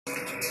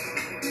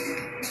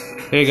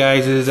Hey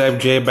guys, this is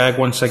FJ back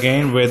once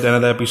again with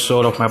another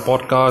episode of my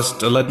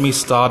podcast. Let me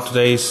start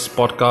today's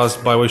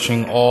podcast by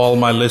wishing all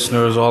my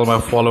listeners, all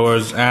my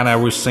followers, and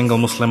every single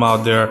Muslim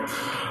out there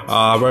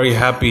very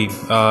happy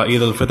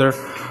Eid al-Fitr.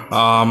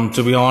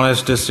 To be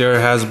honest, this year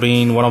has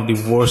been one of the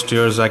worst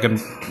years I can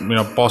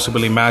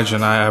possibly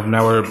imagine. I have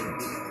never,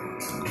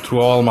 through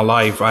all my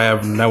life, I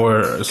have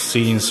never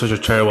seen such a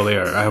terrible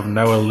year. I have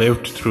never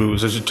lived through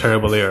such a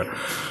terrible year.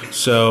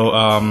 So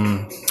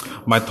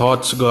my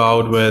thoughts go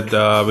out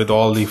with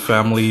all the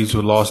families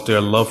who lost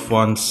their loved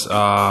ones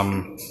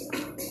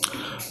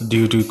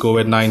due to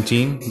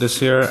COVID-19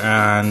 this year,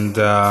 and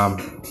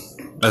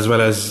as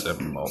well as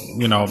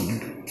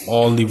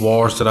all the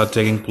wars that are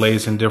taking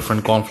place in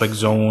different conflict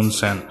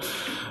zones, and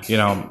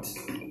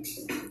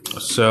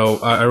so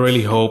I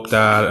really hope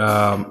that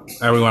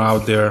everyone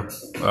out there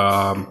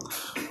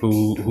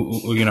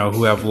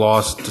who have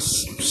lost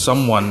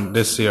someone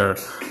this year,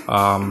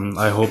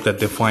 I hope that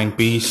they find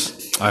peace.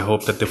 I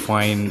hope that they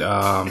find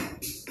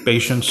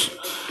patience.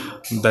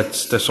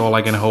 That's all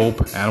I can hope.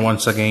 And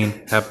once again,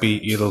 happy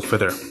Eid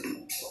al-Fitr.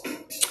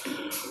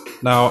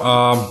 Now,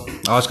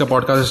 आज का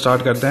podcast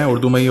start करते हैं,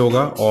 उर्दू में ही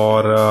होगा.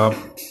 और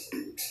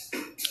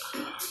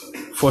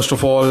first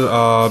of all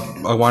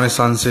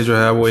Afghanistan से जो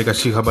है वो एक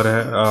अच्छी खबर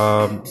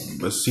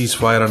है. सीज़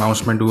फायर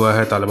अनाउंसमेंट हुआ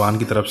है तालिबान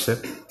की तरफ से,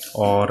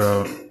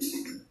 और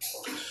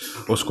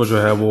उसको जो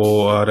है वो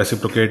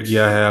रेसिप्रोकेट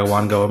किया है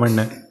अफगान गवर्नमेंट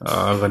ने,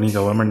 गनी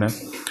गवर्नमेंट ने.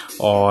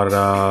 और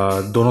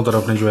दोनों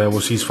तरफ ने जो है वो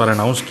सीज़ फायर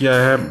अनाउंस किया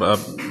है.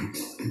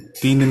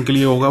 3 दिन के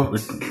लिए होगा.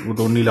 It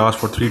only last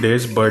for 3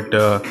 days, but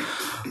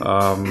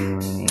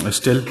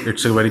still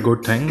it's a very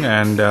good thing.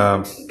 And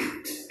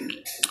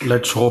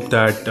let's hope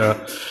that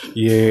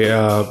ये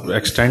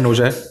एक्सटेंड हो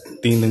जाए,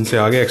 3 दिन से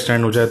आगे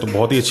एक्सटेंड हो जाए तो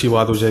बहुत ही अच्छी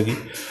बात हो जाएगी.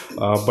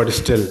 But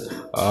still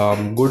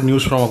good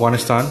news from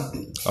Afghanistan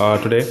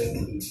today.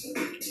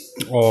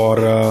 और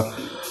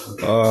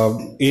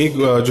एक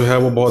जो है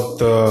वो बहुत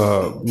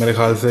मेरे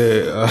ख्याल से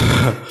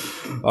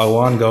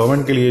अफगान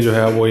गवर्नमेंट के लिए जो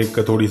है वो एक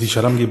थोड़ी सी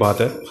शर्म की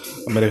बात है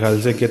मेरे ख्याल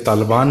से, कि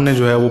तालिबान ने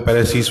जो है वो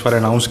पहले सीज़ फायर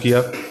अनाउंस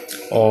किया,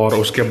 और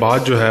उसके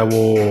बाद जो है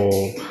वो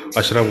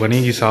अशरफ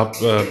गनी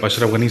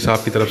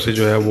साहब की तरफ से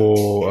जो है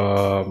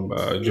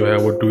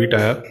वो ट्वीट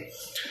आया,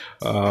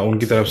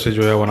 उनकी तरफ से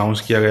जो है वो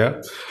अनाउंस किया गया.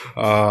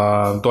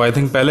 तो आई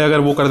थिंक पहले अगर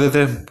वो कर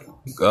देते,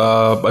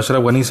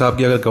 अशरफ गनी साहब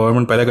की अगर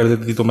गवर्नमेंट पहले कर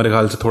देती थी, तो मेरे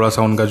ख्याल से थोड़ा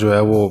सा उनका जो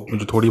है वो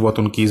जो थोड़ी बहुत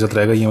उनकी इज़्ज़त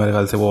रह गई है मेरे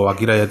ख्याल से वो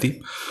बाकी रह जाती.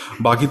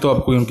 बाकी तो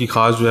अब कोई उनकी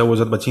ख़ास जो है वो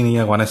इज़्ज़त बची नहीं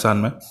है अफगानिस्तान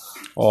में.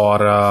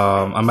 और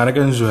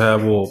अमेरिकन जो है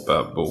वो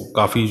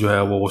काफ़ी जो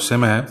है वो गुस्से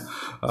में है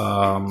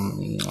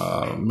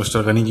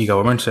मिस्टर गनी की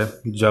गवर्नमेंट से,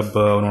 जब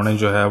उन्होंने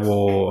जो है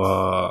वो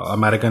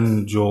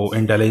अमेरिकन जो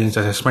इंटेलिजेंस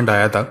असेसमेंट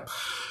आया था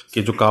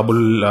कि जो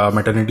काबुल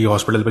मैटरनिटी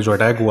हॉस्पिटल पे जो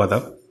अटैक हुआ था,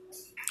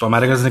 तो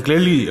अमेरिकन ने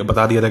क्लियरली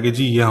बता दिया था कि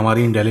जी ये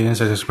हमारी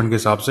इंटेलिजेंस असेसमेंट के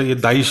हिसाब से ये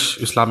दाइश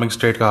इस्लामिक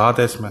स्टेट का हाथ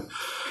है इसमें.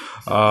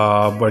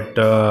 बट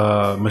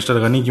मिस्टर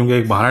गनी क्योंकि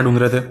एक बहाना ढूंढ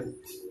रहे थे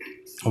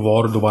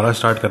वॉर दोबारा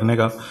स्टार्ट करने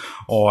का,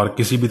 और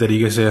किसी भी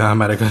तरीके से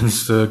अमेरिकन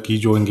की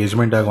जो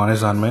इंगेजमेंट है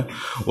अफगानिस्तान में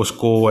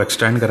उसको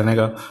एक्सटेंड करने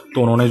का,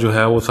 तो उन्होंने जो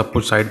है वो सब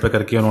कुछ साइड पे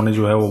करके उन्होंने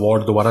जो है वो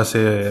वॉर दोबारा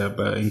से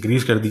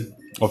इंक्रीज़ कर दी,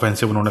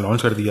 ऑफेंसिव उन्होंने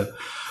लॉन्च कर दिया,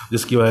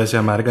 जिसकी वजह से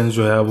अमेरिकन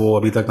जो है वो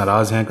अभी तक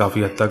नाराज़ हैं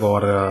काफ़ी हद तक.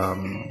 और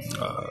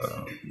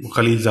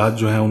खलील ज़ाद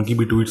जो हैं उनकी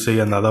भी ट्वीट से ही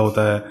अंदाज़ा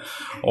होता है,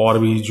 और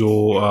भी जो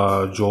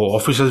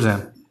ऑफिशल्स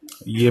हैं,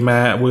 ये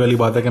मैं वो वाली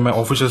बात है कि मैं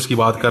ऑफिशल्स की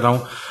बात कर रहा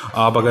हूँ.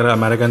 आप अगर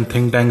अमेरिकन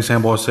थिंक टैंक्स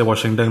हैं बहुत से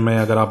वाशिंगटन में,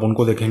 अगर आप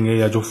उनको देखेंगे,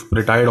 या जो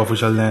रिटायर्ड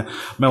ऑफिशल्स हैं,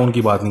 मैं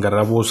उनकी बात नहीं कर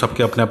रहा, वो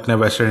सबके अपने अपने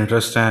वेस्टेड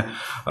इंटरेस्ट हैं,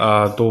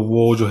 तो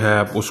वो जो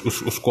है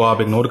उसको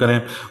आप इग्नोर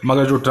करें.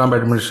 मगर जो ट्रम्प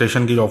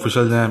एडमिनिस्ट्रेशन की जो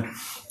ऑफिशल्स हैं,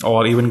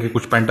 और इवन के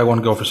कुछ पेंटागन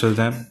के ऑफिशल्स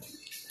हैं,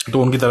 तो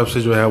उनकी तरफ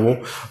से जो है वो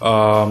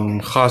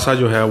ख़ासा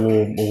जो है वो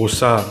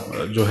गुस्सा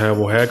जो है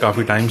वो है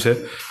काफ़ी टाइम से.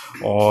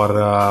 और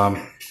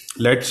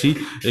लेट्स सी,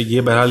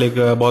 ये बहरहाल एक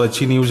बहुत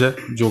अच्छी न्यूज़ है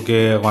जो कि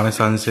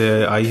अफगानिस्तान से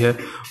आई है.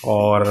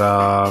 और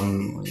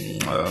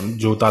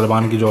जो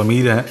तालिबान की जो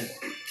अमीर हैं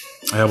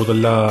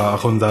अब्दुल्ला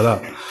अखुंज़ादा,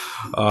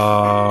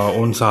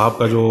 उन साहब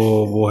का जो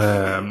वो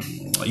है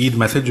ईद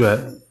मैसेज जो है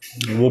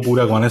वो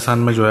पूरे अफगानिस्तान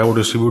में जो है वो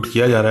डिस्ट्रीब्यूट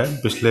किया जा रहा है.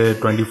 पिछले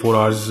 24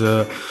 hours,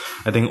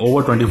 I think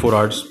over 24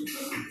 hours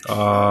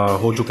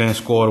हो चुके हैं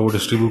इसको, और वो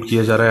डिस्ट्रीब्यूट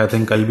किया जा रहा है. आई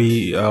थिंक कल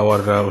भी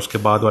और उसके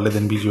बाद वाले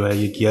दिन भी जो है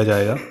ये किया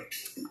जाएगा.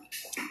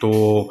 तो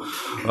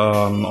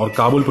और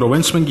काबुल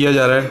प्रोविंस में किया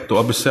जा रहा है. तो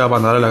अब इससे आप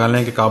अंदाज़ा लगा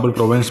लें कि काबुल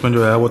प्रोविंस में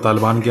जो है वो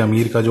तालिबान के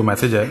अमीर का जो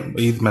मैसेज है,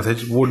 ईद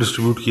मैसेज, वो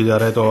डिस्ट्रीब्यूट किया जा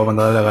रहा है. तो आप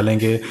अंदाज़ा लगा लें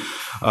कि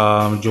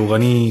जो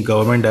गनी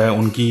गवर्नमेंट है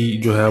उनकी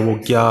जो है वो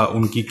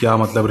क्या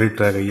मतलब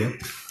रिट रह गई है.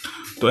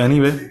 तो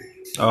एनीवे,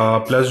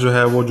 प्लस जो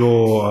है वो जो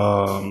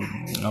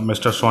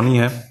मिस्टर सोनी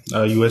है,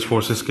 यूएस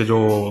फोर्सेस के जो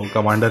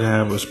कमांडर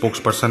हैं, स्पोक्स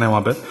पर्सन है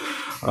वहाँ पे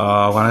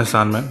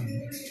अफगानिस्तान में,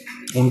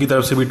 उनकी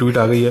तरफ से भी ट्वीट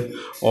आ गई है,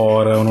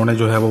 और उन्होंने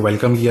जो है वो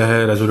वेलकम किया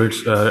है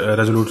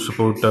रेजोल्यूट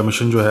सपोर्ट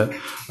मिशन जो है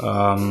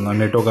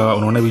नेटो का,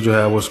 उन्होंने भी जो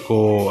है वो उसको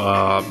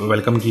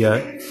वेलकम किया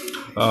है.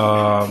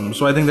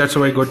 So I think that's a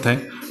very good thing.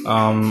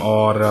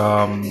 और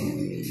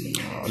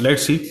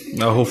लेट्स सी,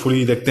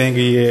 होपफुली देखते हैं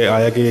कि ये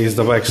आया कि इस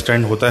दफ़ा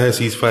एक्सटेंड होता है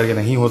सीज़ फायर या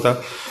नहीं होता।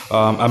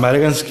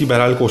 अमेरिकन्स की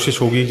बहरहाल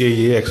कोशिश होगी कि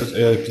ये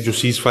जो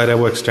सीज़ फायर है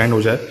वो एक्सटेंड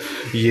हो जाए,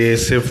 ये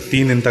सिर्फ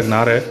 3 दिन तक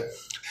ना रहे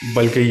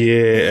बल्कि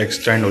ये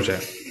एक्सटेंड हो जाए।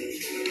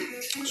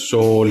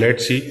 So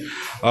let's see.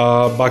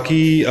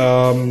 बाकी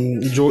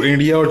जो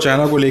इंडिया और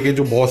चाइना को लेके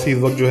जो बहुत सी इस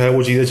वक्त जो है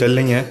वो चीज़ें चल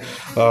रही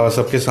हैं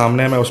सबके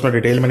सामने, मैं उसमें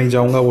डिटेल में नहीं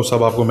जाऊंगा, वो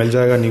सब आपको मिल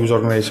जाएगा, न्यूज़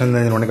ऑर्गेनाइजेशन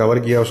ने जिन्होंने कवर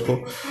किया उसको।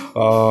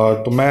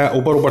 तो मैं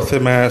ऊपर से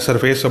मैं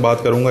सरफेस से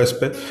बात करूंगा इस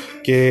पर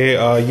कि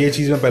ये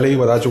चीज़ मैं पहले ही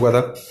बता चुका था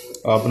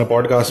अपने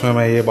पॉडकास्ट में,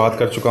 मैं ये बात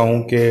कर चुका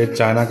हूँ कि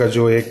चाइना का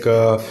जो एक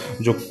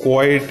जो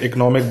क्वाइट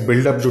इकोनॉमिक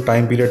बिल्डअप जो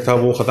टाइम पीरियड था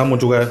वो ख़त्म हो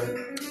चुका है,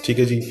 ठीक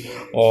है जी।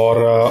 और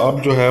अब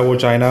जो है वो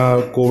चाइना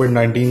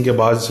कोविड-19 के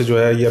बाद से जो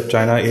है ये अब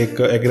चाइना एक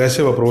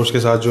एग्रेसिव अप्रोच के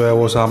साथ जो है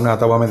वो सामने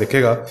आता हुआ हमें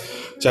दिखेगा,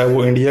 चाहे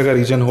वो इंडिया का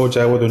रीजन हो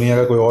चाहे वो दुनिया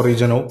का कोई और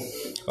रीजन हो।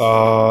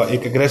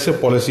 एक एग्रेसिव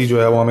पॉलिसी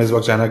जो है वो हमें इस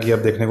वक्त चाइना की अब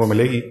देखने को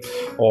मिलेगी।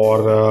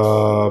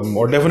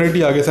 और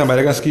डेफिनेटली आगे से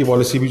अमेरिकन की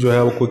पॉलिसी भी जो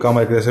है वो कोई कम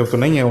एग्रेसिव तो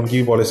नहीं है,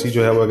 उनकी पॉलिसी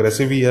जो है वो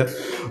एग्रेसिव ही है,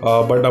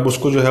 बट अब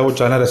उसको जो है वो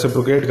चाइना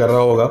रेसिप्रोकेट कर रहा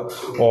होगा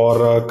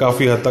और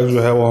काफ़ी हद तक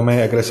जो है वो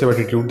हमें एग्रेसिव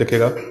एटीट्यूड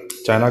दिखेगा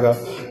चाइना का।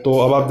 तो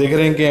अब आप देख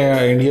रहे हैं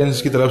कि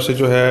इंडियंस की तरफ से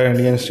जो है,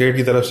 इंडियन स्टेट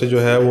की तरफ से जो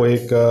है वो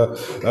एक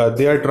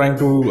they are trying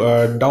to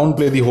down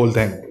play the whole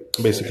thing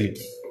basically.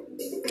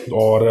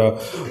 और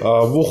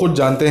वो खुद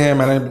जानते हैं,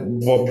 मैं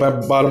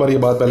बार बार ये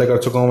बात पहले कर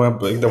चुका हूँ,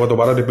 मैं एक दफ़ा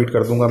दोबारा रिपीट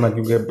कर दूंगा मैं,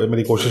 क्योंकि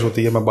मेरी कोशिश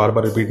होती है मैं बार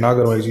बार रिपीट ना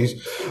करूँ एक चीज़,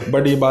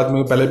 बट ये बात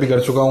मैं पहले भी कर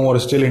चुका हूँ। और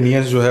स्टिल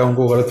इंडियंस जो है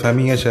उनको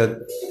गलतफहमी है शायद,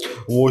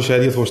 वो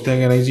शायद ये सोचते हैं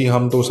कि नहीं जी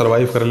हम तो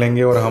सर्वाइव कर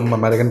लेंगे और हम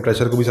अमेरिकन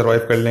प्रेशर को भी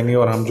सर्वाइव कर लेंगे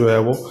और हम जो है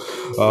वो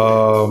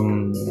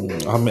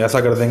हम ऐसा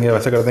कर देंगे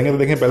वैसा कर देंगे। तो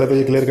देखें, पहले तो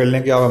ये क्लियर कर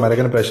लें कि आप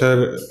अमेरिकन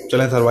प्रेशर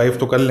चलें सर्वाइव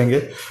तो कर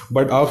लेंगे,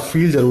 बट आप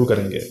फील ज़रूर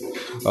करेंगे,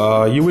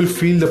 you will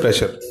feel the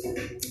pressure,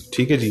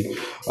 ठीक है जी।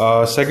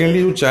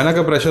 सेकेंडली जो चाइना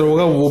का प्रेशर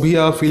होगा वो भी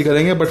आप फील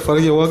करेंगे, बट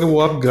फ़र्क ये होगा कि वो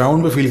आप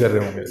ग्राउंड पे फील कर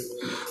रहे होंगे।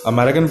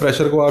 अमेरिकन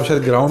प्रेशर को आप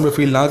शायद ग्राउंड पे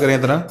फील ना करें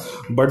इतना,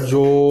 बट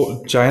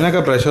जो चाइना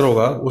का प्रेशर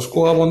होगा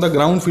उसको आप ऑन द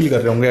ग्राउंड फील कर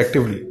रहे होंगे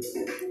एक्टिवली।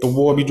 तो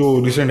वो अभी जो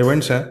रिसेंट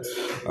इवेंट्स हैं,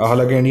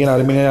 हालांकि इंडियन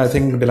आर्मी ने आई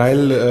थिंक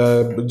डिनाइल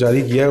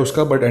जारी किया है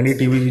उसका, बट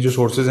एनडीटीवी की जो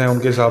सोर्सेज हैं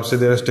उनके हिसाब से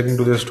they are sticking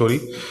to their story,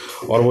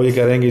 और वो ये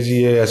कह रहे हैं कि जी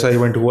ये ऐसा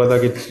इवेंट हुआ था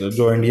कि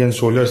जो इंडियन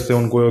सोल्जर्स थे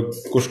उनको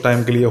कुछ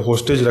टाइम के लिए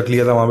होस्टेज रख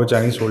लिया था, वहाँ पे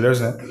चाइनीज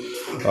सोल्जर्स हैं।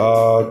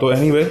 तो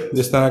एनीवे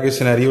जिस तरह के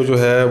सिनेरियो जो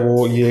है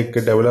वो ये एक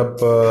डेवलप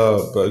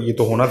ये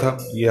तो होना था,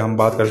 ये हम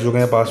बात कर चुके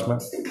हैं पास्ट में।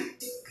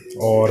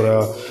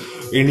 और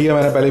इंडिया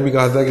मैंने पहले भी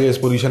कहा था कि इस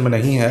पोजीशन में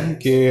नहीं है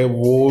कि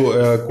वो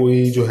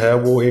कोई जो है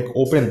वो एक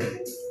ओपन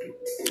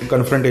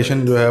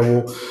कन्फ्रंटेशन जो है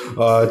वो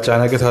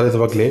चाइना के साथ इस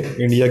वक्त ले।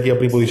 इंडिया की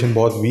अपनी पोजीशन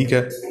बहुत वीक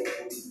है,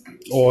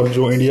 और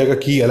जो इंडिया का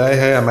की एलाय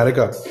है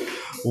अमेरिका,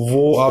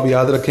 वो आप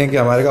याद रखें कि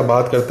अमेरिका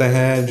बात करते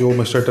हैं, जो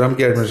मिस्टर ट्रम्प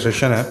की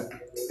एडमिनिस्ट्रेशन है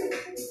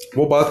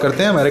वो बात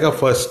करते हैं अमेरिका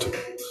फर्स्ट,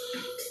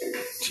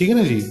 ठीक है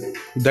ना जी।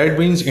 That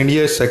means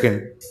India is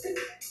second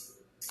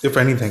if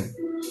anything,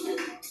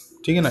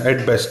 ठीक है ना,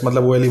 एट बेस्ट,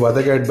 मतलब वो वाली बात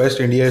है कि at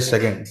best India is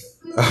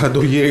second.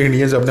 तो ये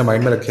इंडियंस अपने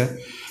माइंड में रखें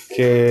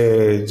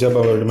कि जब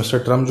मिस्टर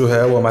ट्रम्प जो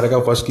है वो अमेरिका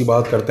फर्स्ट की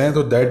बात करते हैं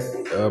तो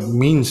that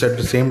means eight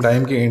the same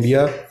time कि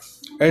India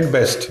at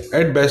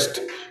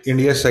best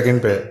India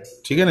second पे है,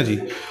 ठीक है ना जी।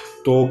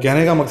 तो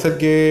कहने का मकसद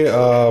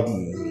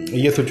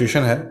कि ये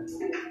सिचुएशन है।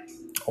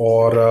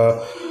 और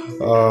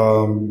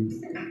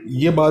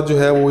ये बात जो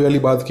है वो वाली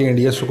बात कि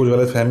इंडिया से कुछ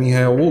गलत फहमी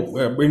है,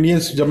 वो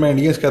इंडियंस, जब मैं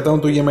इंडियंस कहता हूँ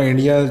तो ये मैं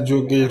इंडिया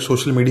जो कि एक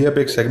सोशल मीडिया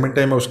पे एक सेगमेंट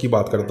है मैं उसकी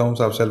बात करता हूँ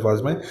साफ से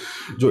अल्फाज में।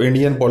 जो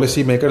इंडियन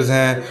पॉलिसी मेकर्स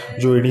हैं,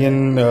 जो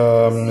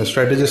इंडियन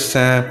स्ट्रेटजिस्ट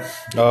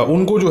हैं,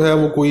 उनको जो है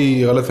वो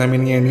कोई गलत फहमी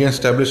नहीं है। इंडियन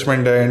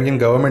एस्टेब्लिशमेंट है, इंडियन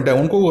गवर्नमेंट है,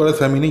 उनको गलत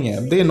फहमी नहीं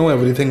है, they know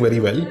everything very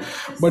well.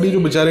 But ये जो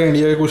बेचारे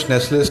इंडिया के कुछ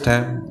नेशनलिस्ट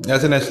हैं,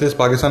 ऐसे नेशनलिस्ट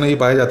पाकिस्तान में ही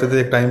पाए जाते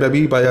थे एक टाइम पे,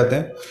 अभी भी पाए जाते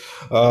हैं,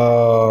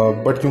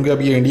 बट क्योंकि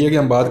अब ये इंडिया की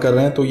हम बात कर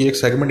रहे हैं तो ये एक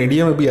सेगमेंट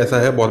इंडिया में भी ऐसा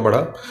है बहुत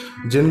बड़ा,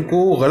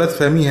 जिनको गलत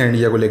फहमी है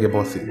इंडिया को लेके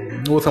बहुत सी।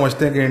 वो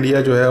समझते हैं कि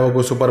इंडिया जो है वो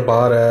कोई सुपर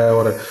पावर है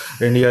और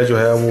इंडिया जो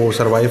है वो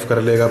सरवाइव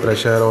कर लेगा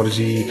प्रेशर, और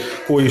जी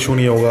कोई इशू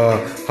नहीं होगा,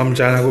 हम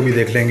चाइना को भी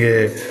देख लेंगे,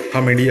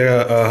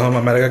 हम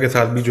अमेरिका के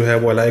साथ भी जो है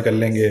वो अलाई कर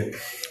लेंगे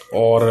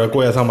और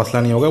कोई ऐसा मसला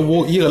नहीं होगा।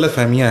 वो ये गलत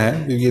फहमियाँ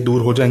हैं, ये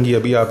दूर हो जाएंगी,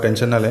 अभी आप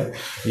टेंशन ना लें,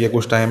 ये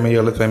कुछ टाइम में ये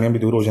गलत फहमियाँ भी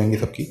दूर हो जाएंगी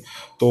सबकी।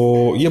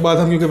 तो ये बात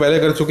हम क्योंकि पहले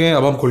कर चुके हैं,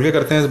 अब हम खुल के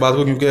करते हैं इस बात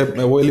को,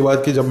 क्योंकि वो वाली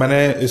बात कि जब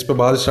मैंने इस पर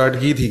बात स्टार्ट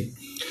की थी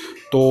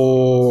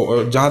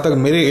तो जहाँ तक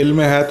मेरे इल्म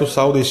में है तो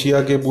साउथ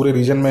एशिया के पूरे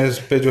रीजन में इस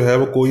पे जो है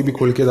वो कोई भी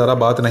खुल के ज़्यादा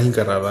बात नहीं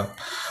कर रहा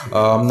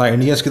था। ना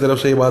इंडियंस की तरफ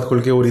से ये बात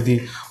खुल के हो रही थी,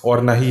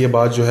 और ना ही ये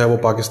बात जो है वो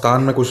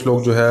पाकिस्तान में कुछ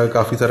लोग जो है,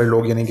 काफ़ी सारे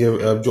लोग यानी कि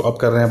जो अब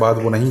कर रहे हैं बात,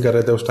 वो नहीं कर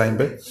रहे थे उस टाइम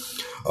पे।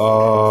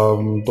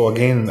 तो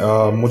अगेन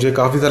मुझे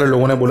काफ़ी सारे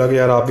लोगों ने बोला कि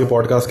यार आपके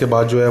पॉडकास्ट के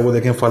बाद जो है वो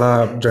देखें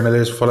फ़लाँ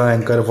जर्नलिस्ट, फ़लाँ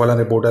एंकर, फ़लाँ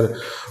रिपोर्टर,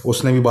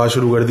 उसने भी बात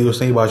शुरू कर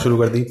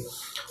दी,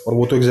 और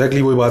वो तो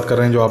एग्जैक्टली वही बात कर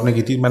रहे हैं जो आपने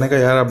की थी। मैंने कहा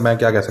यार अब मैं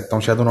क्या कह सकता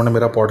हूँ, शायद उन्होंने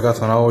मेरा पॉडकास्ट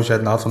सुना हो,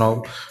 शायद ना सुना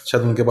हो,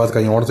 शायद उनके पास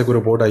कहीं और से कोई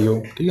रिपोर्ट आई हो,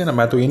 ठीक है ना।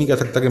 मैं तो ये नहीं कह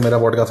सकता कि मेरा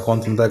पॉडकास्ट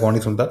कौन सुनता है कौन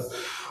नहीं सुनता,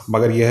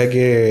 मगर यह है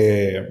कि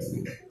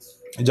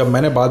जब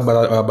मैंने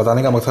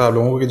बताने का मकसद आप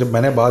लोगों को कि जब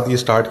मैंने बात ये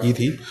स्टार्ट की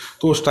थी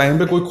तो उस टाइम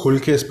पे कोई खुल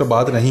के इस पे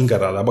बात नहीं कर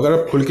रहा था, मगर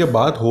अब खुल के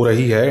बात हो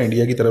रही है,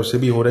 इंडिया की तरफ से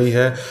भी हो रही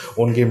है,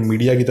 उनके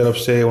मीडिया की तरफ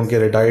से, उनके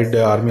रिटायर्ड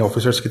आर्मी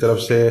ऑफिसर्स की तरफ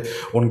से,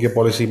 उनके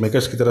पॉलिसी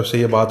मेकर्स की तरफ से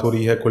ये बात हो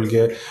रही है खुल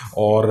के,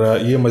 और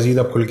ये मज़ीद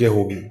अब खुल के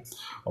होगी।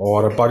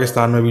 और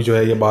पाकिस्तान में भी जो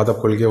है ये बात अब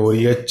खुल के हो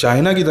रही है।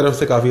 चाइना की तरफ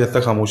से काफ़ी हद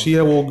तक खामोशी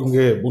है, वो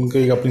क्योंकि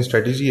उनकी एक अपनी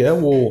स्ट्रेटजी है,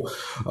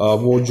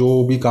 वो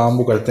जो भी काम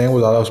वो करते हैं वो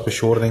ज़्यादा उस पर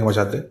शोर नहीं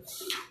मचाते,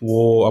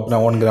 वो अपना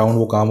ऑन ग्राउंड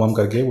वो काम वाम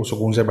करके वो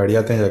सुकून से बैठ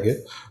जाते हैं जाके।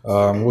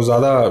 वो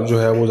ज़्यादा जो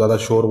है वो ज़्यादा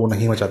शोर वो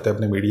नहीं मचाते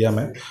अपने मीडिया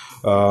में।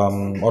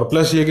 और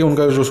प्लस ये कि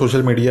उनका जो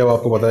सोशल मीडिया है,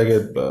 आपको पता है कि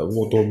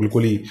वो तो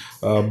बिल्कुल ही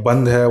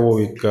बंद है, वो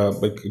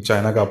एक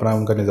चाइना का अपना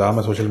उनका निज़ाम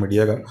है सोशल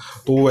मीडिया का,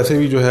 तो वैसे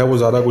भी जो है वो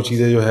ज़्यादा कुछ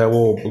चीज़ें जो है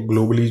वो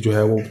ग्लोबली जो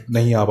है वो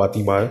नहीं आ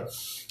पाती बाहर।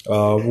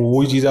 वो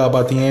वही चीज़ें आ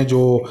पाती हैं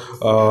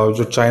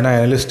जो चाइना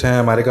एनालिस्ट हैं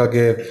अमेरिका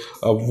के,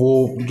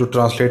 वो जो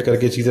ट्रांसलेट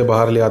करके चीज़ें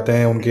बाहर ले आते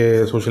हैं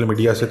उनके सोशल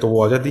मीडिया से, तो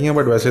वो आ जाती हैं।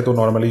 बट वैसे तो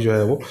नॉर्मली जो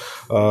है वो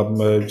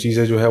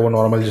चीज़ें जो है वो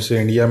नॉर्मल,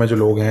 जैसे इंडिया में जो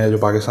लोग हैं, जो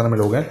पाकिस्तान में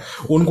लोग हैं,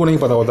 उनको नहीं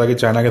पता होता कि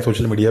चाइना के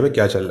सोशल मीडिया पे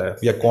क्या चल रहा है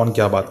या कौन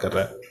क्या बात कर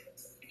रहा है।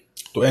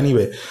 तो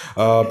एनीवे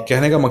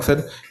कहने का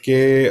मकसद कि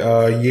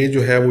ये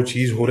जो है वो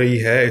चीज़ हो रही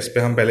है, इस पे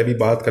हम पहले भी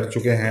बात कर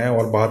चुके हैं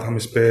और बात हम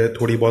इस पे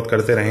थोड़ी बहुत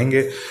करते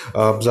रहेंगे।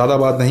 ज़्यादा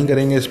बात नहीं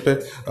करेंगे इस पे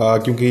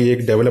क्योंकि ये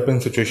एक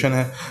डेवलपिंग सिचुएशन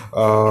है।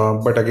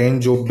 बट अगेन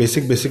जो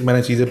बेसिक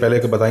मैंने चीज़ें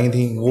पहले बताई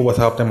थी वो बस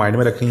आपने माइंड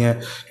में रखनी है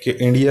कि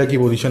इंडिया की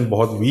पोजीशन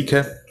बहुत वीक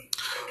है।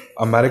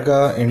 अमेरिका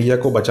इंडिया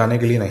को बचाने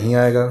के लिए नहीं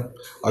आएगा।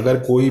 अगर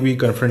कोई भी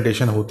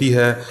कन्फ्रंटेशन होती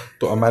है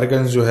तो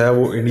अमेरिकन जो है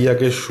वो इंडिया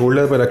के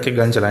शोल्डर पर रख के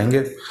गन चलाएंगे।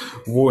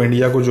 वो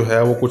इंडिया को जो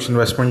है वो कुछ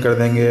इन्वेस्टमेंट कर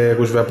देंगे,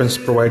 कुछ वेपन्स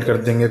प्रोवाइड कर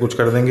देंगे, कुछ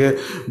कर देंगे,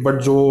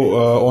 बट जो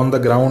ऑन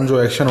द ग्राउंड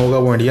जो एक्शन होगा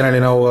वो इंडिया ने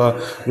लेना होगा।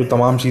 जो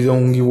तमाम चीज़ें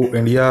होंगी वो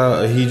इंडिया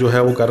ही जो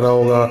है वो कर रहा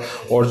होगा।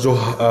 और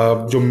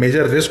जो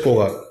मेजर रिस्क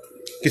होगा,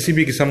 किसी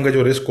भी किस्म का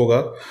जो रिस्क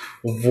होगा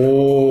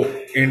वो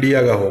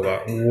इंडिया का होगा।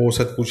 वो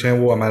सच पूछें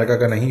वो अमेरिका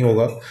का नहीं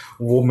होगा,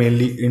 वो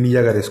मेनली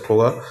इंडिया का रिस्क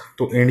होगा।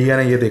 तो इंडिया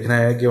ने ये देखना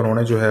है कि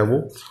उन्होंने जो है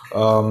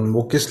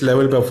वो किस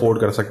लेवल पे अफोर्ड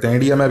कर सकते हैं।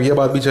 इंडिया में अब ये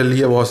बात भी चल रही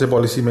है, बहुत से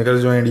पॉलिसी मेकर्स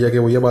जो हैं इंडिया के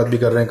वो ये बात भी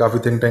कर रहे हैं, काफ़ी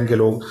थिंक टैंक के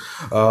लोग,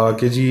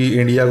 कि जी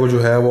इंडिया को जो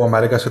है वो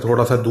अमेरिका से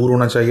थोड़ा सा दूर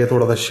होना चाहिए,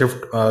 थोड़ा सा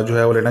शिफ्ट जो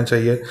है वो लेना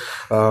चाहिए।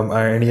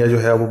 इंडिया जो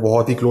है वो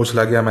बहुत ही क्लोज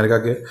लगा गया अमेरिका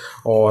के,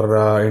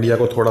 और इंडिया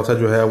को थोड़ा सा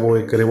जो है वो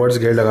एक रिवर्स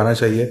गेयर लगाना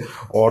चाहिए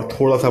और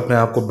थोड़ा सा अपने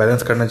आप को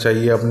बैलेंस करना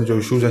चाहिए, अपने जो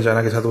इश्यूज़ हैं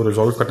चाइना के साथ वो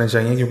रिजॉल्व करने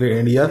चाहिए। क्योंकि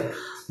इंडिया,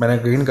 मैंने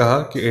अगेन कहा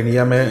कि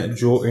इंडिया में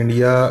जो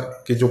इंडिया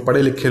के जो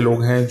पढ़े लिखे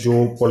लोग हैं,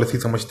 जो पॉलिसी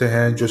समझते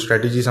हैं, जो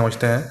स्ट्रेटजी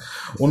समझते हैं,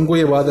 उनको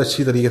ये बात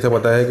अच्छी तरीके से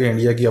पता है कि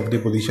इंडिया की अपनी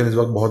पोजीशन इस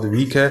वक्त बहुत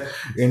वीक है।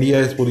 इंडिया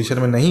इस पोजीशन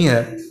में नहीं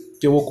है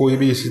कि वो कोई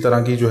भी इसी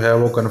तरह की जो है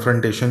वो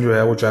कन्फ्रंटेशन जो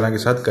है वो चाइना के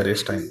साथ करे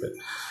इस टाइम पे।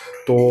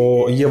 तो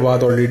ये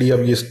बात ऑलरेडी अब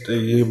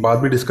ये बात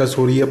भी डिस्कस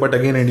हो रही है। बट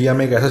अगेन इंडिया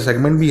में एक ऐसा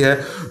सेगमेंट भी है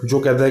जो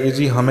कहता है कि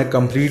जी हमें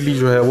कम्प्लीटली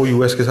जो है वो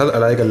यूएस के साथ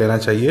अलाइ कर लेना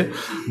चाहिए।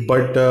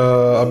 बट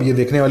अब ये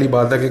देखने वाली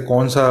बात है कि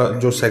कौन सा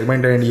जो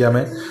सेगमेंट है इंडिया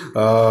में,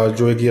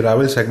 जो एक ये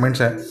राइवल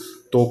सेगमेंट्स हैं,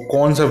 तो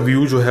कौन सा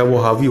व्यू जो है वो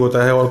हावी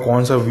होता है और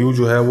कौन सा व्यू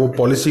जो है वो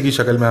पॉलिसी की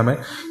शक्ल में हमें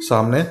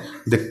सामने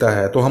दिखता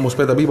है। तो हम उस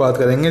पर तभी बात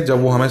करेंगे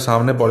जब वो हमें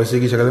सामने पॉलिसी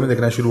की शक्ल में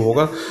दिखना शुरू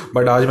होगा।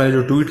 बट आज मैंने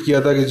जो ट्वीट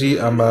किया था कि जी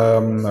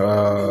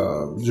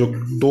जो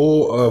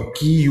दो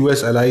की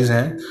यूएस एलाइज़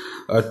हैं,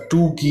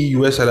 2 की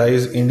US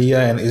allies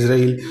India and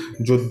Israel,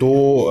 जो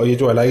दो ये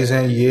जो एलाइज़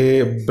हैं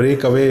ये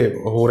ब्रेक अवे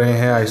हो रहे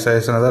हैं,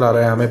 ऐसा नज़र आ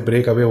रहा है हमें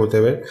ब्रेक अवे होते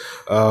हुए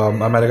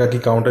अमेरिका की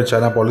काउंटर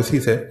चाइना पॉलिसी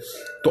से।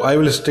 तो I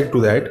will stick to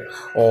that.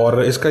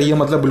 और इसका ये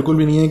मतलब बिल्कुल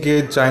भी नहीं है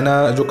कि चाइना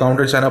जो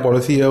काउंटर चाइना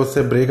पॉलिसी है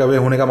उससे ब्रेक अवे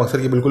होने का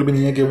मकसद ये बिल्कुल भी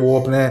नहीं है कि वो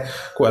अपने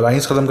को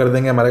अलाइंस ख़त्म कर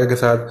देंगे अमेरिका के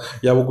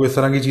साथ या वो कोई इस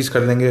तरह की चीज़ कर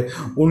देंगे।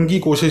 उनकी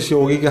कोशिश ये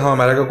होगी कि हम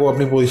अमेरिका को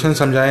अपनी पोजीशन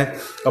समझाएं,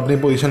 अपनी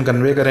पोजीशन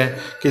कन्वे करें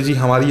कि जी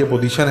हमारी ये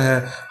पोजीशन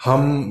है,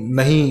 हम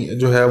नहीं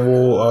जो है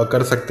वो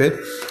कर सकते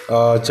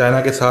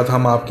चाइना के साथ,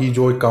 हम आपकी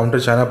जो काउंटर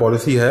चाइना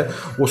पॉलिसी है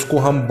उसको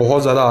हम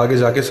बहुत ज़्यादा आगे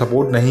जाके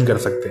सपोर्ट नहीं कर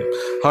सकते।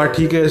 हाँ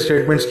ठीक है,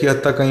 स्टेटमेंट्स की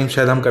हद तक कहीं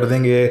शायद हम कर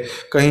देंगे,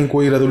 कहीं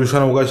कोई रेजोल्यूशन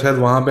होगा शायद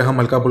वहाँ पे हम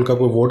हल्का फुल्का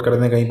कोई वोट कर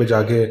दें कहीं पे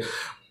जाके,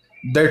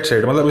 दैट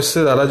सेट, मतलब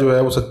इससे ज़्यादा जो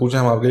है वो सच पूछें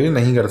हम आपके लिए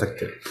नहीं कर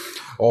सकते।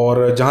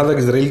 और जहाँ तक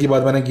इसराइल की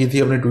बात मैंने की थी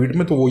अपने ट्वीट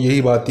में, तो वो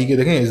यही बात थी कि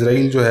देखें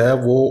इसराइल जो है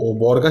वो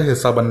ओबॉर का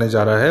हिस्सा बनने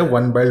जा रहा है,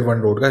 वन बेल्ट वन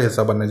रोड का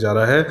हिस्सा बनने जा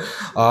रहा है।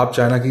 आप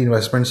चाइना की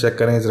इन्वेस्टमेंट चेक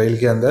करें इसराइल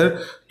के अंदर,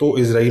 तो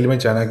इसराइल में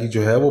चाइना की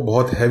जो है वो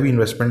बहुत हैवी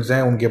इन्वेस्टमेंट्स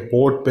हैं, उनके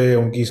पोर्ट पे,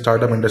 उनकी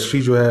स्टार्टअप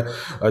इंडस्ट्री जो है,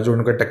 जो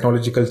उनका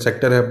टेक्नोलॉजिकल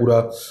सेक्टर है पूरा,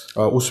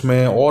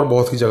 उसमें और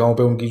बहुत सी जगहों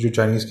पे उनकी जो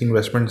चाइनीज़ की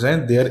इन्वेस्टमेंट्स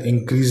हैं they are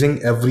increasing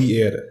every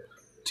year.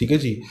 ठीक है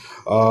जी।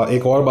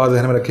 एक और बात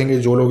ध्यान में रखेंगे,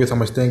 जो लोग ये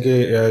समझते हैं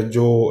कि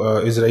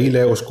जो इसराइल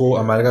है उसको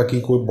अमेरिका की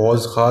कोई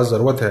बहुत ख़ास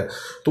ज़रूरत है,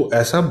 तो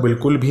ऐसा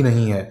बिल्कुल भी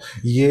नहीं है।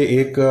 ये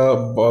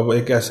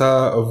एक ऐसा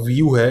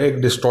व्यू है,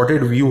 एक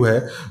डिस्टॉर्टेड व्यू है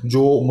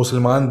जो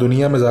मुसलमान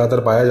दुनिया में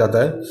ज़्यादातर पाया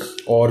जाता है,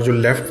 और जो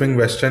लेफ़्ट विंग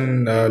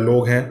वेस्टर्न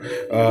लोग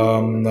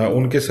हैं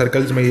उनके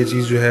सर्कल्स में ये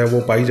चीज़ जो है वो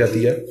पाई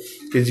जाती है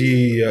कि जी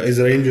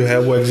इसराइल जो है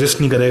वो एग्जिस्ट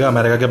नहीं करेगा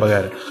अमेरिका के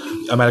बगैर,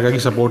 अमेरिका की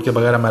सपोर्ट के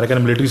बगैर,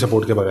 अमेरिकन मिलिट्री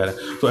सपोर्ट के बगैर।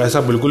 तो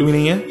ऐसा बिल्कुल भी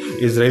नहीं है।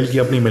 इसराइल की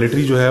अपनी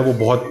मिलिट्री जो है वो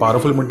बहुत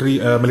पावरफुल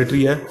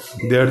मिलिट्री है।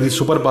 They are the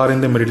superpower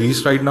in the Middle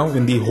East right now,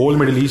 in the whole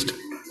Middle East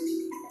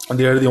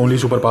they are the only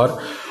superpower.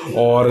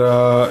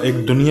 और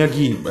एक दुनिया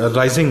की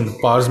राइजिंग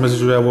पावर्स में से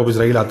जो है वो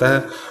इसराइल आता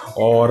है।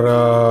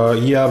 और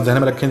ये आप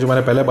ध्यान में रखें, जो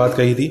मैंने पहले बात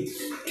कही थी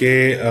कि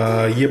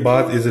ये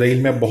बात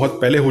इसराइल में बहुत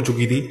पहले हो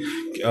चुकी थी,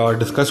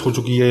 डिस्कस हो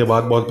चुकी है ये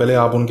बात बहुत पहले।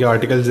 आप उनके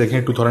आर्टिकल्स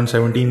देखें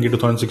 2017 के,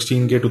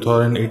 2016 के,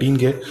 2018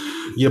 के,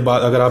 ये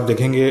बात अगर आप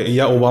देखेंगे,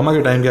 या ओबामा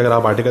के टाइम के अगर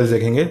आप आर्टिकल्स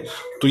देखेंगे,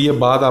 तो ये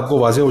बात आपको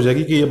वाज़ेह हो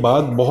जाएगी कि ये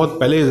बात बहुत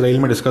पहले इसराइल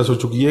में डिस्कस हो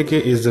चुकी है कि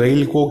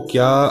इसराइल को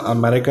क्या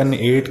अमेरिकन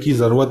एड की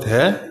ज़रूरत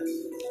है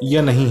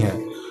या नहीं है।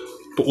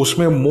 तो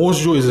उसमें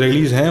मोस्ट जो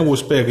इसराइलीज़ हैं वो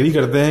उस पर एग्री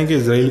करते हैं कि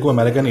इसराइल को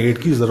अमेरिकन एड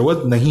की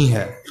ज़रूरत नहीं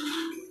है।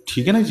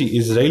 ठीक है ना जी।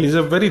 Israel is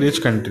a very rich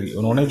country.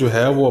 उन्होंने जो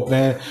है वो अपने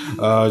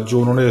जो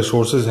उन्होंने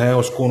रिसोर्सेज हैं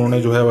उसको उन्होंने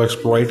जो है वो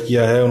एक्सप्लॉइट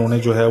किया है। उन्होंने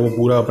जो है वो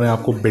पूरा अपने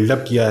आप को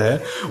बिल्डअप किया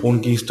है।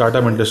 उनकी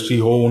स्टार्टअप इंडस्ट्री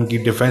हो, उनकी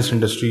डिफेंस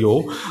इंडस्ट्री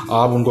हो,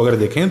 आप उनको अगर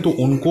देखें तो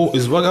उनको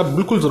इस वक्त अब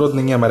बिल्कुल ज़रूरत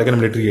नहीं है अमेरिकन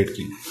मिलिट्री एड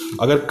की।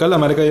 अगर कल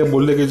अमेरिका ये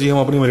बोल दे कि जी हम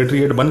अपनी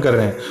मिलिट्री एड बंद कर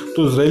रहे हैं,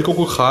 तो इसराइल को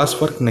कोई ख़ास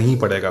फ़र्क नहीं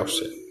पड़ेगा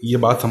उससे। ये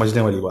बात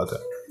समझने वाली बात है।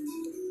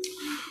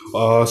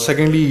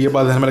 सेकेंडली ये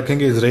बात ध्यान में रखें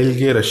कि इसराइल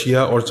के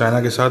रशिया और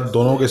चाइना के साथ,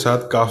 दोनों के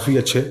साथ काफ़ी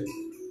अच्छे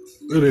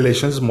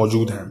रिलेशंस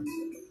मौजूद हैं।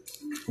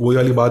 वही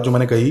वाली बात जो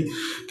मैंने कही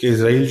कि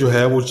इसराइल जो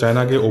है वो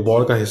चाइना के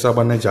ओबॉल का हिस्सा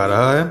बनने जा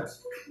रहा है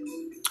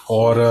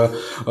और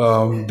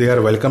they are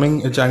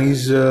welcoming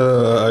Chinese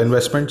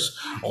investments.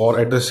 और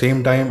at the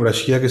same time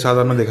Russia के साथ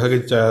आपने देखा कि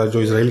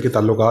जो इसराइल के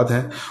ताल्लुकात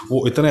हैं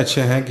वो इतने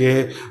अच्छे हैं कि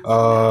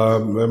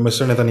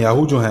मिस्टर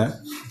नेतन्याहू जो हैं,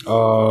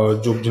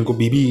 जो जिनको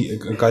बीबी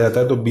कहा जाता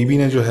है, तो बीबी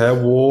ने जो है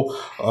वो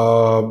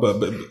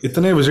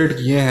इतने विज़िट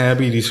किए हैं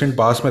अभी रिसेंट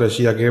पास में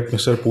रशिया के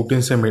मिस्टर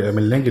पुतिन से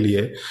मिलने के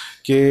लिए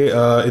कि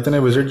इतने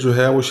विज़िट जो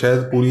है वो शायद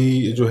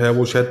पूरी जो है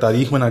वो शायद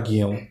तारीख में ना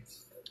किए हों।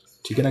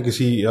 ठीक है ना।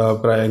 किसी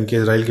इनके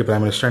इसराइल के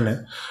प्राइम मिनिस्टर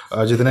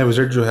ने जितने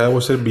विज़िट जो है वो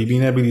सिर्फ बीबी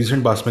ने अभी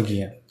रिसेंट पास में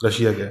किए हैं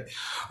रशिया के।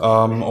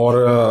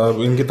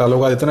 और इनके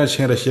ताल्लुकात इतने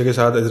अच्छे हैं रशिया के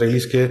साथ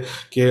इसराइलीज़ के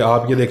कि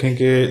आप ये देखें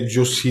कि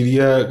जो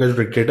सीरिया का जो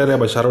डिक्टेटर है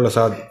बशार अल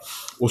असद,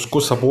 उसको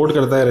सपोर्ट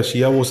करता है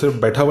रशिया। वो सिर्फ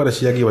बैठा हुआ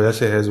रशिया की वजह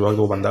से है इस वक्त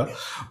वो बंदा,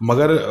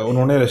 मगर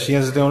उन्होंने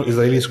रशियंस और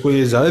इसराइलीज़ को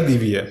ये इजाज़त दी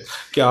हुई है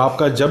कि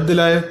आपका जब दिल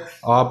आए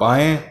आप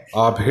आएँ,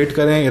 आप हिट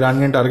करें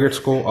ईरानियन टारगेट्स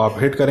को, आप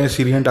हिट करें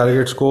सीरियन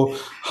टारगेट्स को,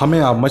 हमें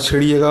आप मत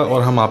छेड़िएगा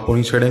और हम आपको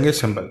नहीं छेड़ेंगे।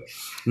 सिंपल।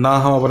 ना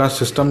हम अपना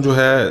सिस्टम जो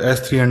है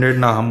S-300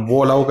 ना हम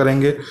वो अलाउ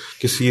करेंगे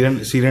कि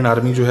सीरियन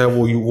आर्मी जो है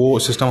वो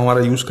सिस्टम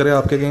हमारा यूज़ करे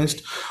आपके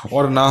अगेंस्ट,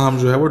 और ना हम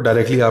जो है वो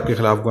डायरेक्टली आपके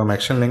ख़िलाफ़ हम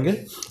एक्शन लेंगे।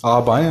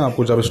 आप आएँ,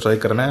 आपको जब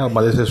स्ट्राइक करना है आप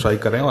मज़े से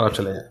स्ट्राइक करें और आप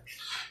चले जाएँ।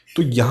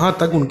 तो यहाँ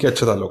तक उनके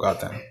अच्छे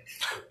ताल्लुकात हैं।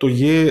 तो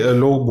ये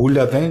लोग भूल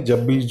जाते हैं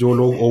जब भी जो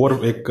लोग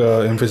ओवर एक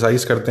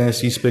एम्फेसाइज करते हैं इस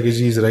चीज़ पे कि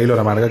जी इसराइल और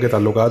अमेरिका के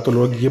ताल्लुकात, तो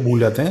लोग ये भूल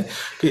जाते हैं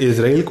कि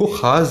इसराइल को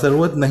ख़ास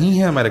ज़रूरत नहीं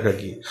है अमेरिका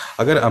की।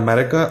 अगर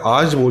अमेरिका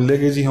आज बोल दे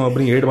कि जी हम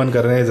अपनी एड बंद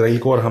कर रहे हैं इसराइल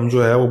को, और हम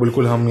जो है वो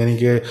बिल्कुल हम यानी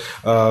कि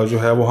जो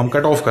है वो हम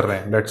कट ऑफ कर रहे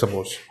हैं, लेट्स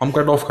सपोज हम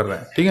कट ऑफ कर रहे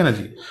हैं, ठीक है ना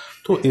जी,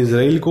 तो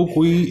इसराइल को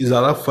कोई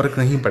ज़्यादा फ़र्क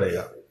नहीं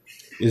पड़ेगा।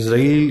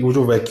 इसराइल वो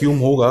जो वैक्यूम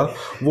होगा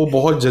वो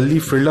बहुत जल्दी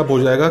फिल्ड अप हो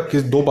जाएगा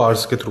किस दो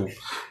पावर्स के थ्रू,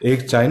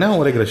 एक चाइना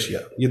और एक रशिया।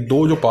 ये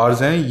दो जो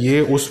पावर्स हैं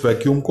ये उस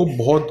वैक्यूम को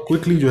बहुत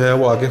क्विकली जो है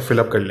वो आगे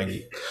फिलअप कर लेंगी।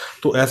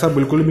 तो ऐसा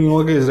बिल्कुल भी नहीं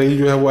होगा कि इसराइल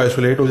जो है वो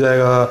आइसोलेट हो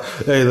जाएगा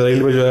या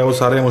इसराइल पे जो है वो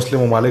सारे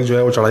मुस्लिम ममालिक जो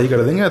है वो चढ़ाई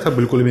कर देंगे। ऐसा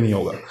बिल्कुल भी नहीं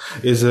होगा।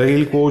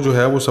 इसराइल को जो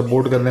है वो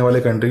सपोर्ट करने वाले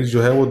कंट्रीज़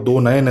जो है वो दो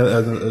नए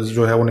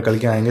जो है वो निकल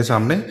के आएंगे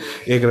सामने,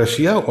 एक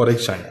रशिया और एक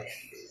चाइना।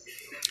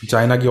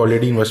 चाइना की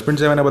ऑलरेडी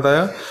इन्वेस्टमेंट्स है मैंने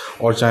बताया,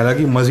 और चाइना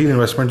की मज़ीद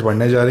इन्वेस्टमेंट्स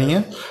बढ़ने जा रही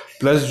हैं।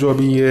 प्लस जो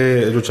अभी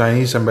ये जो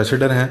चाइनीज़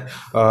एम्बेसडर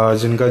हैं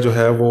जिनका जो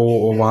है वो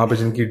वहाँ पे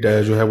जिनकी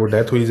जो है वो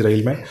डेथ हुई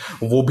इसराइल में,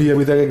 वो भी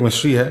अभी तक एक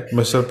मिस्ट्री है।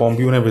 मिस्टर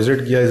पॉम्पियो ने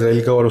विज़िट किया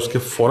इसराइल का और उसके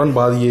फ़ौरन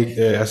बाद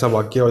ये ऐसा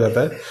वाक़या हो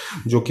जाता है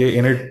जो कि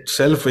इन इट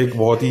सेल्फ एक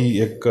बहुत ही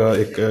एक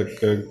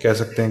कह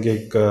सकते हैं कि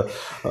एक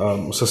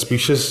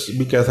सस्पिशियस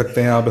भी कह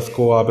सकते हैं आप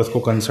इसको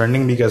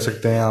कंसर्निंग भी कह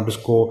सकते हैं आप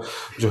इसको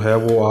जो है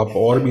वो आप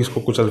और भी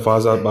इसको कुछ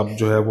अल्फाज आप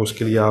जो है वो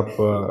उसके लिए आप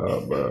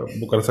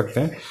वो कर सकते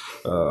हैं,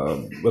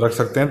 रख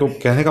सकते हैं। तो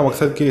कहने का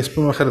मकसद कि इस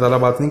पर मैं खैर ज़्यादा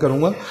बात नहीं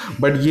करूँगा,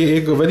 बट ये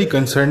एक वेरी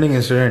कंसर्निंग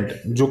इंसिडेंट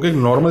जो कि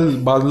नॉर्मल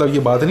बात, मतलब ये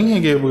बात नहीं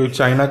है कि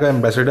चाइना का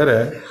एम्बेसडर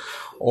है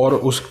और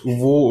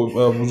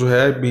वो जो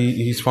है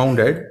he is found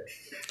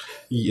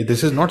dead.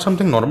 This is not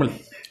something normal.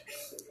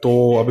 तो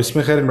अब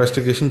इसमें खैर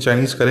इन्वेस्टिगेशन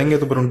चाइनीज़ करेंगे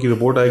तो फिर उनकी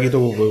रिपोर्ट आएगी तो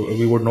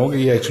वी वुड नो कि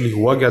ये एक्चुअली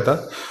हुआ क्या था।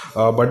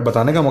 बट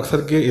बताने का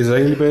मकसद कि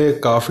इसराइल पे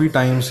काफ़ी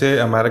टाइम से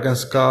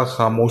अमेरिकन्स का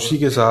खामोशी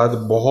के साथ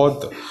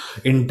बहुत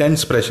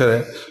इंटेंस प्रेशर है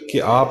कि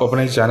आप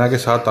अपने चाइना के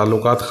साथ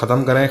ताल्लुकात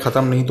ख़त्म करें,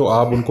 ख़त्म नहीं तो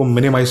आप उनको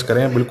मिनिमाइज़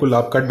करें, बिल्कुल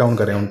आप कट डाउन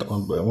करें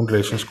उन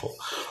रिलेशंस को।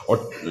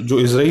 और जो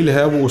इसराइल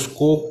है वो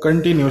उसको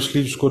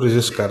कंटिन्यूसली उसको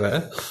रेजिस्ट कर रहा है,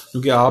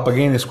 क्योंकि आप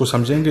अगेन इसको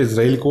समझें कि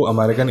इसराइल को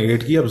अमेरिकन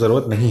एड की अब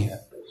ज़रूरत नहीं है।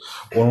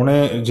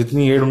 उन्होंने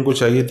जितनी एड उनको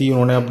चाहिए थी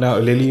उन्होंने अपना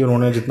ले ली,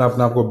 उन्होंने जितना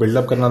अपने आप को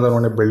बिल्डअप करना था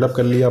उन्होंने बिल्डअप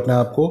कर लिया अपने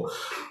आप को,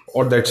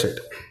 और दैट्स इट।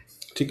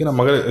 ठीक है ना।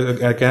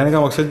 मगर कहने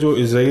का मकसद जो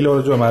इसराइल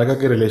और जो अमेरिका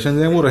के रिलेशन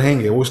हैं वो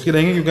रहेंगे, वो इसलिए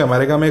रहेंगे क्योंकि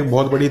अमेरिका में एक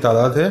बहुत बड़ी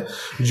तादाद है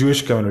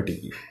ज्यूइश कम्युनिटी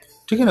की,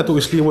 ठीक है ना, तो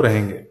इसलिए वो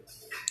रहेंगे।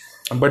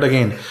 बट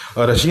अगेन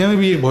रशिया में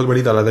भी एक बहुत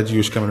बड़ी तादाद है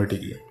ज्यूइश कम्युनिटी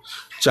की,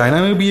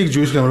 चाइना में भी एक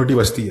ज्यूइश कम्युनिटी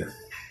बसती है,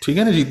 ठीक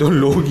है ना जी। तो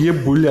लोग ये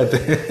भूल जाते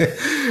हैं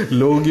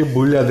लोग ये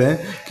भूल जाते हैं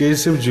कि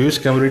सिर्फ ज्यूइश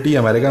कम्युनिटी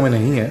अमेरिका में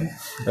नहीं है,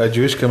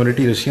 ज्यूइश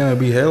कम्युनिटी रशिया में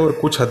भी है, और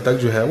कुछ हद तक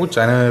जो है वो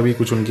चाइना में भी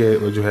कुछ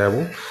उनके जो है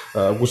वो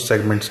कुछ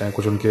सेगमेंट्स हैं,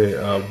 कुछ उनके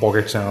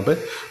पॉकेट्स हैं यहाँ पे।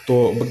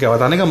 तो क्या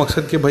बताने का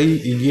मकसद कि भाई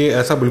ये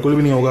ऐसा बिल्कुल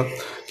भी नहीं होगा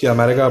कि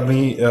अमेरिका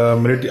अपनी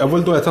मिलिट्री,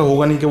 अव्वल तो ऐसा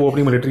होगा नहीं कि वो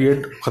अपनी मिलिट्री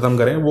एड ख़त्म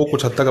करें, वो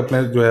कुछ हद तक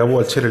अपने जो है वो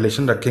अच्छे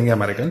रिलेशन रखेंगे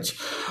अमेरिकन्स,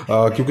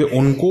 क्योंकि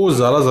उनको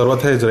ज़्यादा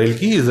ज़रूरत है इसराइल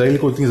की, इसराइल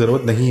को इतनी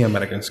ज़रूरत नहीं है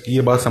अमेरिकन्स की,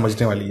 ये बात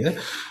समझने वाली है।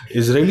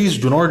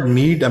 Israelites do not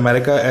need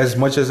America as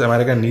much as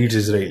America needs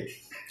Israel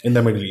in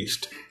the Middle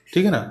East,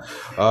 ठीक है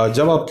ना।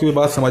 जब आपकी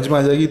बात समझ में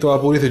आ जाएगी तो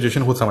आप पूरी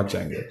सिचुएशन खुद समझ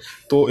जाएंगे।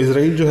 तो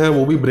इसराइल जो है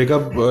वो भी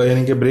ब्रेकअप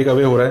यानी कि ब्रेक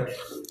अवे हो रहा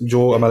है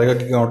जो अमेरिका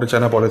की काउंटर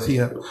चाइना पॉलिसी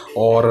है,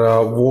 और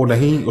वो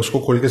नहीं उसको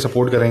खोल के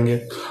सपोर्ट करेंगे।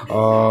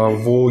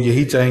 वो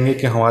यही चाहेंगे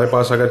कि हमारे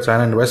पास अगर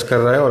चाइना इन्वेस्ट कर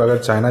रहा है और अगर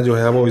चाइना जो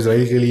है वो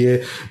इसराइल के लिए,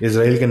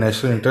 इसराइल के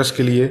नेशनल इंटरेस्ट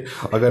के लिए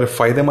अगर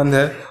फ़ायदेमंद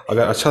है,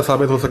 अगर अच्छा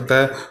साबित हो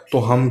सकता है, तो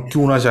हम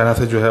क्यों ना चाइना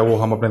से जो है वो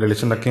हम अपने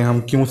रिलेशन रखें,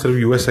 हम क्यों सिर्फ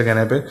यूएस से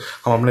कहने पे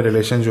हम अपने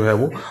रिलेशन जो है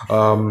वो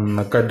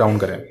कट डाउन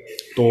करें।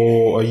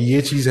 तो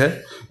ये चीज़ है,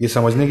 ये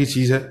समझने की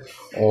चीज़ है।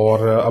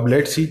 और अब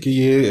लेट्स सी कि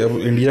ये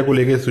इंडिया को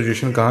लेके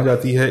सिचुएशन कहाँ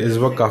जाती है। इस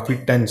वक्त काफ़ी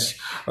टेंस,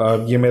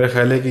 ये मेरा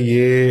ख्याल है कि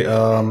ये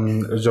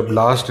जब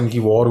लास्ट इनकी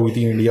वॉर हुई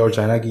थी इंडिया और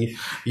चाइना की,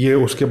 ये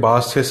उसके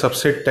बाद से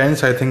सबसे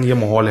टेंस आई थिंक ये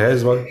माहौल है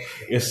इस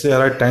वक्त। इससे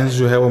ज़्यादा टेंस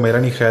जो है वो मेरा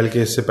नहीं ख्याल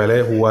कि इससे पहले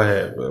हुआ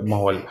है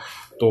माहौल।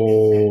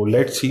 तो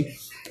लेट्स सी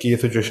कि ये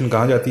सिचुएशन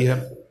कहाँ जाती है।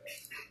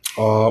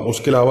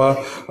 उसके अलावा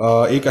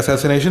एक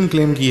असैसिनेशन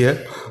क्लेम की है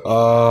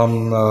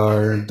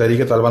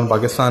तहरीक तालिबान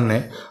पाकिस्तान ने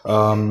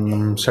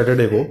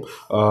सैटरडे को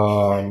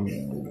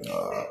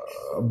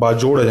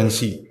बाजोड़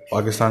एजेंसी,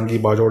 पाकिस्तान की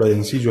बाजोड़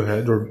एजेंसी जो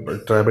है, जो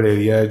ट्राइबल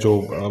एरिया है जो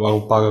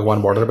पाक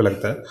अफगान बॉर्डर पे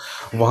लगता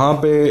है, वहाँ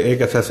पे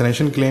एक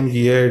असैसिनेशन क्लेम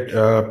की है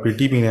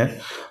पीटीपी ने।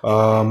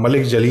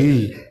 मलिक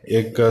जलील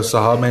एक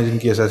साहब हैं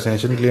जिनकी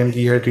असैसिनेशन क्लेम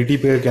की है।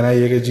 टीटीपी का कहना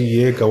है कि जी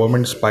ये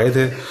गवर्नमेंट स्पाई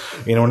थे,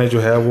 इन्होंने जो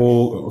है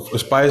वो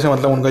स्पाई से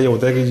मतलब उनका ये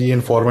होता है कि जी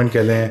इन्फॉर्मेंट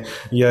कह लें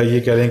या ये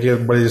कह लें कि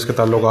बड़े जिसके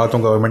ताल्लुकात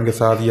हों गवर्नमेंट के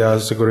साथ या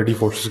सिक्योरिटी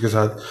फोर्सेस के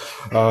साथ।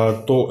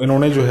 तो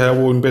इन्होंने जो है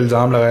वो उन पर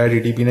इल्ज़ाम लगाया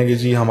टीटीपी ने कि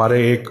जी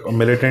हमारे एक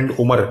मिलिटेंट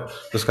उमर,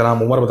 जिसका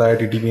नाम उमर बताया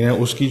टीटीपी ने,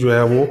 उसकी जो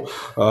है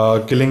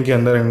वो किलिंग के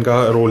अंदर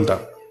इनका रोल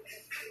था।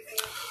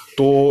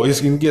 तो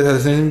इनकी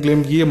असैसिनेशन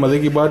क्लेम की है। मज़े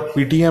की बात,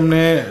 पीटीएम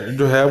ने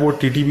जो है वो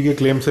टीटीपी के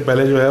क्लेम से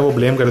पहले जो है वो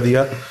ब्लेम कर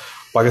दिया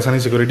पाकिस्तानी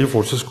सिक्योरिटी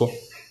फोर्सेस को।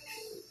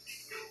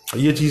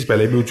 ये चीज़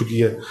पहले भी हो चुकी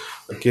है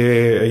कि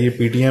ये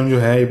पीटीएम जो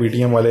है, ये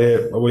पीटीएम वाले,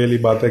 वो ये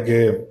बात है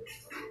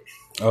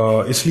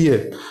कि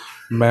इसलिए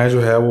मैं जो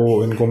है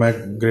वो इनको मैं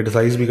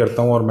क्रिटिसाइज़ भी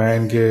करता हूँ और मैं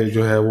इनके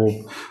जो है वो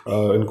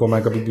इनको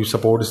मैं कभी भी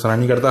सपोर्ट इस तरह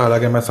नहीं करता।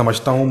 हालांकि मैं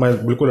समझता हूँ,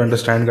 मैं बिल्कुल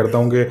अंडरस्टैंड करता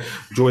हूँ कि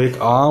जो एक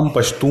आम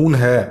पश्तून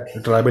है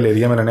ट्राइबल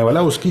एरिया में रहने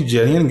वाला, उसकी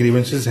जेन्युइन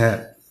ग्रीवेंसेस हैं,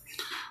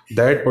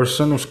 दैट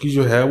पर्सन उसकी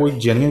जो है वो एक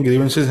जेन्युइन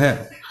ग्रीवेंसेस हैं।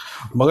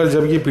 मगर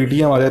जब ये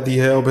पीटीएम आ जाती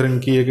है और फिर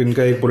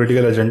इनका एक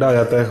पॉलिटिकल एजेंडा आ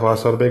जाता है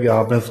ख़ास तौर पे कि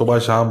आपने सुबह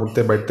शाम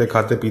उठते बैठते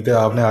खाते पीते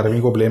आपने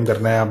आर्मी को ब्लेम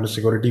करना है, आपने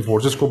सिक्योरिटी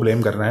फोर्सेस को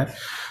ब्लेम करना है,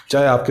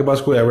 चाहे आपके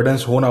पास कोई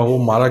एविडेंस हो ना हो,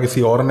 मारा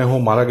किसी और ने हो,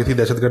 मारा किसी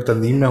दहशतगर्द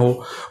तंजीम ने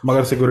हो,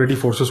 मगर सिक्योरिटी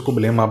फोर्सेस को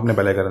ब्लेम आपने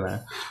पहले करना है।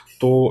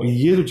 तो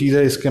ये जो चीज़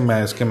है इसके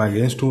मैं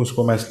अगेंस्ट हूँ,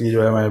 इसको मैं इसलिए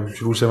जो है मैं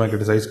शुरू से मैं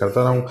क्रिटिसाइज़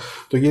करता रहा हूँ।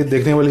 तो ये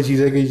देखने वाली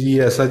चीज़ है कि जी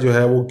ऐसा जो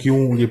है वो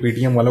क्यों, ये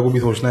पीटीएम वालों को भी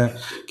सोचना है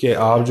कि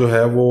आप जो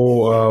है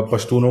वो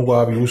पश्तूनों को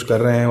आप यूज़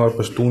कर रहे हैं, और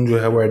पश्तून जो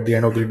है वो at the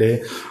end of the day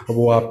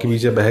वो आपके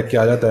पीछे बहक के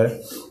आ जाता है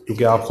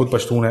क्योंकि आप खुद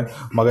पश्तून हैं।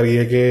 मगर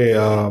ये कि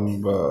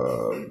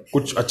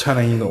कुछ अच्छा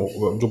नहीं,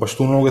 जो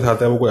पश्तूनों के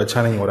साथ है वो कोई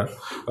अच्छा नहीं हो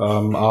रहा।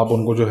 आप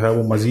उनको जो है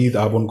वो मज़ीद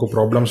आप उनको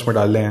प्रॉब्लम्स में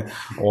डाल रहे हैं,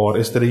 और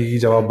इस तरीके की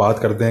जब आप बात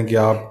करते हैं कि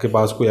आपके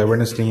पास कोई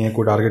एविडेंस नहीं है,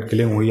 कोई टारगेट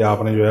किलिंग हुई है,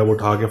 आपने जो है वो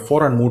उठा के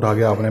फ़ौरन मुँह उठा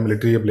के आपने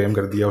मिलिट्री पे ब्लेम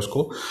कर दिया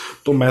उसको,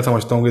 तो मैं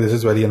समझता हूँ कि दिस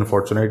इज़ वेरी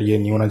अनफॉर्चुनेट। ये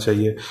नहीं होना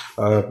चाहिए।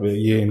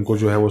 ये इनको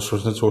जो है वो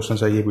सोचना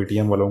चाहिए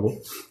पीटीएम वालों को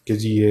कि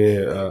जी ये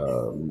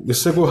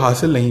इससे कोई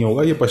हासिल नहीं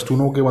होगा, ये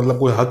पश्तूनों के मतलब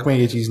कोई हक में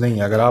ये चीज़ नहीं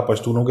है। अगर आप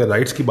पश्तूनों के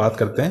राइट्स की बात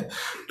करते हैं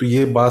तो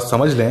ये बात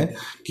समझ लें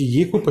कि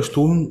ये कोई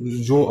पश्तून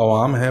जो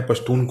अवाम है,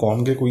 पश्तून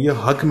कौम के कोई ये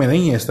हक में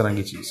नहीं है इस तरह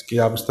की चीज़ कि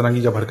आप इस तरह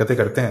की जब हरकतें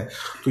करते हैं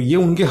तो ये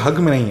उनके हक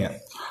में नहीं है।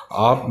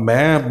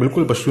 मैं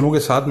बिल्कुल पश्तूनों के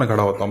साथ में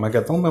खड़ा होता हूँ, मैं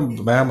कहता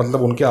हूँ मैं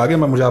मतलब उनके आगे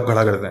मुझे आप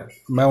खड़ा कर दें,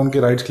 मैं उनके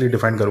राइट्स के लिए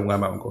डिफेंड करूँगा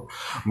मैं उनको।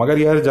 मगर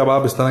यार जब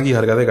आप इस तरह की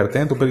हरकतें करते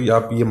हैं तो फिर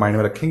आप ये माइंड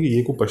में रखें कि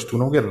ये कोई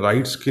पश्तूनों के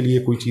राइट्स के लिए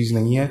कोई चीज़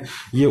नहीं है,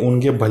 ये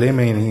उनके भले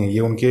में ही नहीं है, ये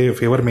उनके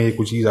फेवर में ये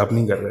कोई चीज़ आप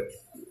नहीं कर रहे,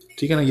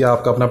 ठीक है ना। ये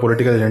आपका अपना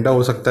पॉलिटिकल एजेंडा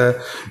हो सकता है,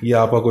 ये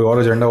आपका कोई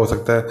और एजेंडा हो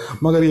सकता है,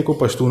 मगर ये कोई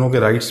पश्तूनों के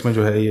राइट्स में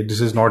जो है ये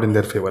this is not in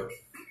their favour.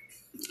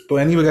 तो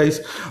एनीवे गाइस,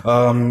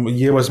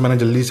 ये बस मैंने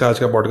जल्दी से आज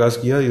का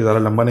पॉडकास्ट किया, ये ज़्यादा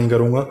लंबा नहीं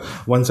करूँगा।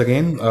 Once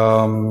again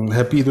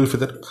happy Eid ul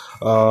Fitr,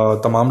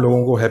 तमाम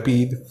लोगों को हैप्पी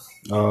ईद।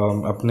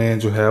 अपने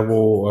जो है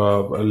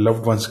वो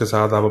लव्ड वंस के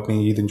साथ आप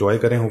अपनी ईद एंजॉय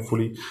करें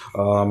होपफुली।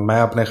 मैं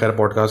अपने खैर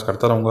पॉडकास्ट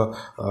करता रहूँगा,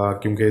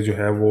 क्योंकि जो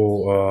है वो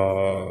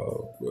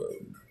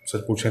सच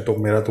पूछें तो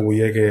मेरा तो वही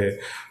है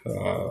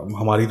कि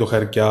हमारी तो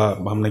खैर क्या,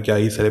 हमने क्या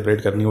ईद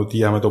सेलिब्रेट करनी होती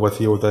है, हमें तो बस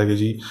ये होता है कि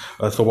जी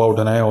सुबह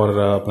उठना है और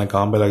अपने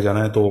काम पे लग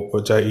जाना है। तो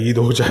चाहे ईद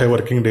हो चाहे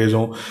वर्किंग डेज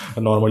हो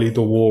नॉर्मली,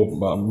 तो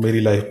वो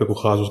मेरी लाइफ पे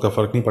कोई ख़ास उसका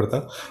फ़र्क नहीं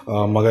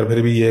पड़ता। मगर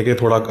फिर भी ये है कि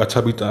थोड़ा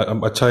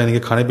अच्छा यानी कि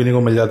खाने पीने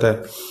को मिल जाता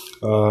है।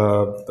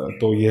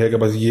 तो ये है कि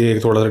बस ये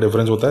एक थोड़ा सा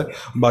डिफरेंस होता है,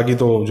 बाकी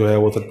तो जो है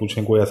वो सच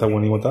पूछें कोई ऐसा वो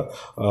नहीं होता।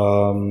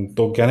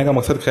 तो कहने का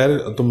मकसद खैर,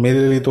 तो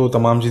मेरे लिए तो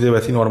तमाम चीज़ें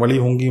वैसी नॉर्मली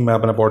होंगी, मैं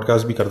अपना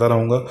पॉडकास्ट भी करता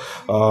रहूँगा।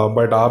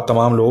 बट आप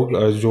तमाम लोग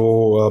जो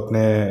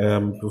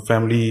अपने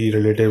फैमिली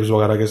रिलेटिव्स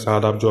वगैरह के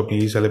साथ आप जो अपनी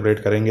ईद सेलिब्रेट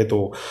करेंगे,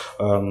 तो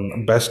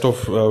बेस्ट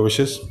ऑफ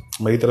विशेस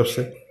मेरी तरफ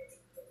से।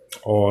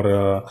 और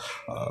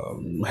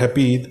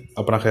हैप्पी ईद।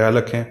 अपना ख्याल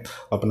रखें,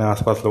 अपने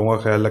आसपास लोगों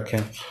का ख्याल रखें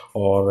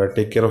और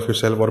टेक केयर ऑफ़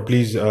योरसेल्फ। और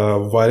प्लीज़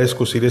वायरस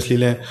को सीरियसली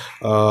लें।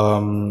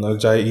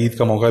 चाहे ईद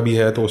का मौका भी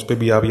है तो उस पर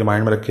भी आप ये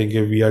माइंड में रखें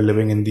कि we are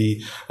living in the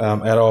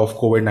era of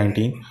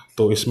कोविड-19।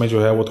 तो इसमें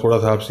जो है वो थोड़ा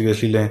सा आप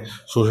सीरियसली लें,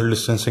 सोशल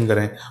डिस्टेंसिंग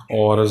करें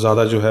और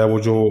ज़्यादा जो है वो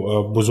जो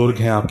बुज़ुर्ग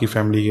हैं आपकी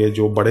फैमिली के,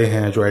 जो बड़े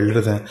हैं, जो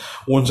एल्डर्स हैं,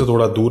 उनसे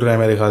थोड़ा दूर रहें।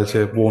 मेरे ख्याल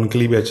से वो उनके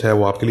लिए भी अच्छा है,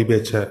 वो आपके लिए भी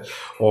अच्छा है।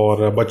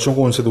 और बच्चों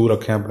को उनसे दूर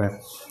रखें अपने।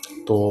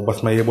 तो बस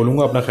मैं ये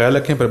बोलूँगा, अपना ख्याल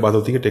रखें। फिर बात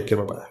होती है, टेक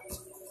केयर,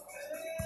 बाय।